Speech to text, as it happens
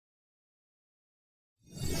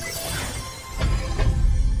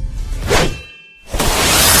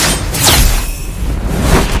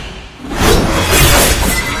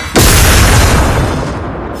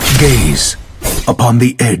gaze upon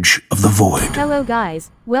the edge of the void. Hello guys,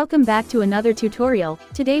 welcome back to another tutorial.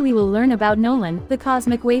 Today we will learn about Nolan, the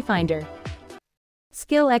Cosmic Wayfinder.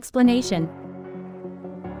 Skill explanation.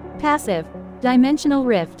 Passive. Dimensional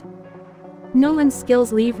rift. Nolan's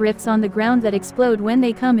skills leave rifts on the ground that explode when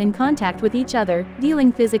they come in contact with each other,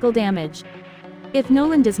 dealing physical damage. If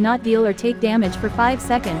Nolan does not deal or take damage for 5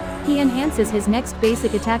 seconds, he enhances his next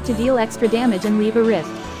basic attack to deal extra damage and leave a rift.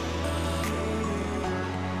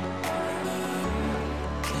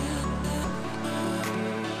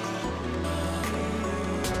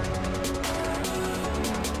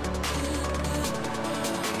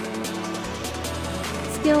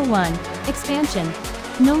 Skill 1. Expansion.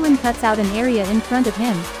 Nolan cuts out an area in front of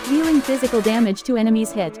him, dealing physical damage to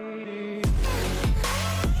enemies hit.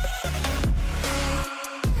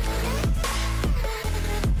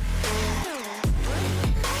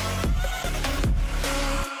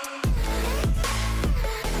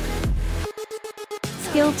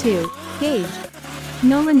 Skill 2. Gauge.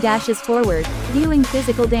 Nolan dashes forward, dealing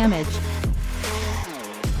physical damage.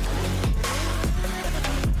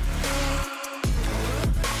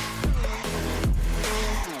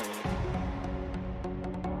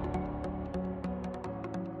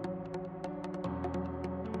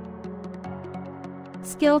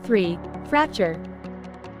 Skill 3. Fracture.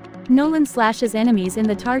 Nolan slashes enemies in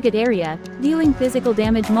the target area, dealing physical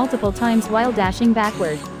damage multiple times while dashing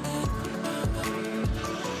backward.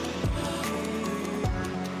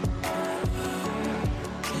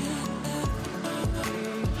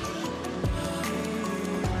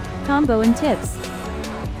 Combo and tips.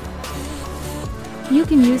 You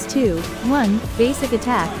can use 2, 1, basic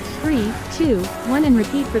attack, 3, 2, 1 and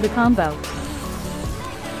repeat for the combo.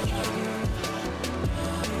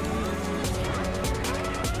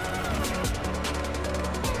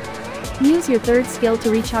 Use your third skill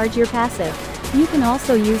to recharge your passive. You can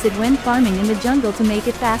also use it when farming in the jungle to make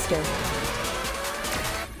it faster.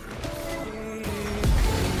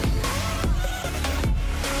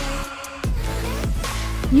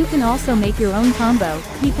 You can also make your own combo,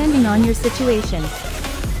 depending on your situation.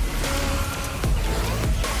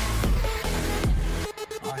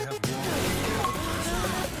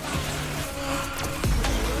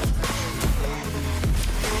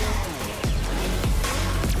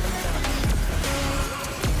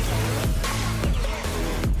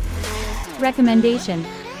 Recommendation.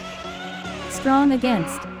 Strong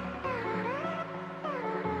against.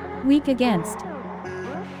 Weak against.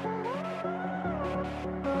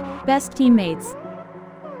 Best teammates.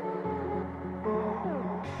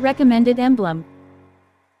 Recommended emblem.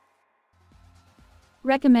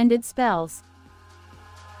 Recommended spells.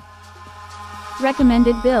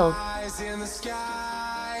 Recommended build.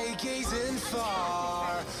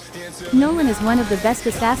 Nolan is one of the best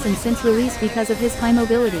assassins since release because of his high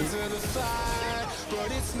mobility.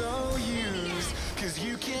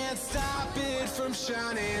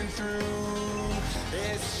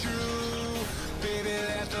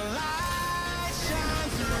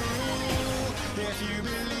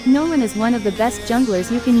 Nolan is one of the best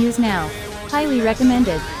junglers you can use now. Highly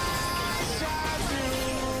recommended.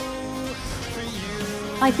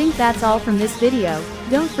 I think that's all from this video.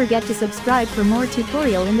 Don't forget to subscribe for more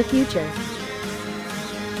tutorial in the future.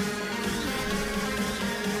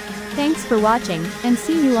 Thanks for watching, and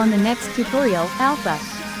see you on the next tutorial,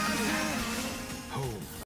 Alpha.